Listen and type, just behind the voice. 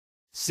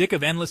Sick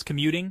of endless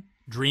commuting?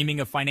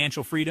 Dreaming of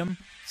financial freedom?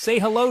 Say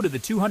hello to the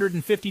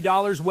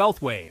 $250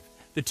 Wealth Wave.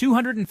 The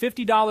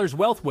 $250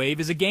 Wealth Wave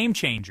is a game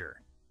changer.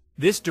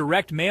 This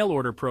direct mail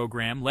order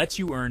program lets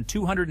you earn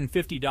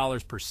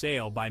 $250 per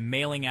sale by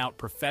mailing out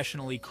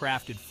professionally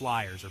crafted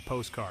flyers or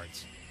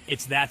postcards.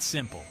 It's that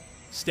simple.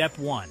 Step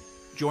 1.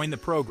 Join the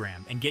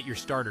program and get your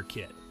starter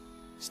kit.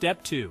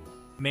 Step 2.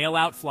 Mail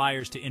out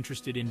flyers to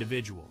interested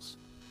individuals.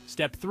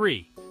 Step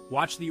 3.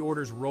 Watch the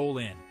orders roll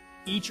in,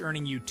 each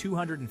earning you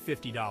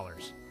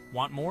 $250.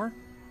 Want more?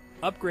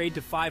 Upgrade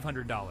to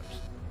 $500.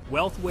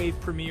 Wealth Wave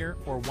Premier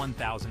or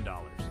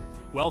 $1,000.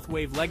 Wealth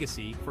Wave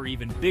Legacy for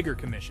even bigger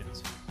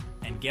commissions.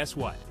 And guess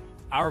what?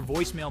 Our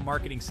voicemail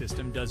marketing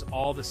system does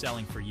all the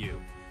selling for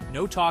you.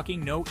 No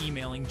talking, no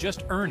emailing,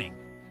 just earning.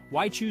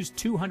 Why choose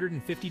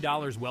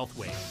 $250 Wealth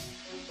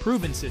Wave?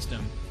 Proven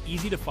system,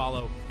 easy to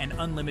follow, and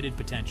unlimited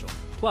potential.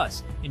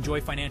 Plus, enjoy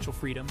financial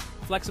freedom,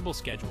 flexible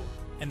schedule,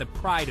 and the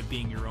pride of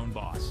being your own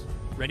boss.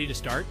 Ready to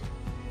start?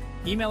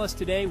 Email us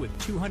today with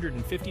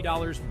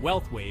 $250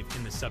 Wealth Wave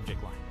in the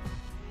subject line.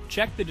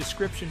 Check the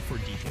description for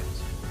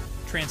details.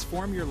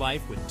 Transform your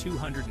life with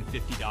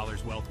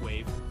 $250 Wealth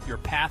Wave. Your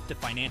path to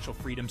financial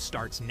freedom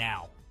starts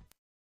now.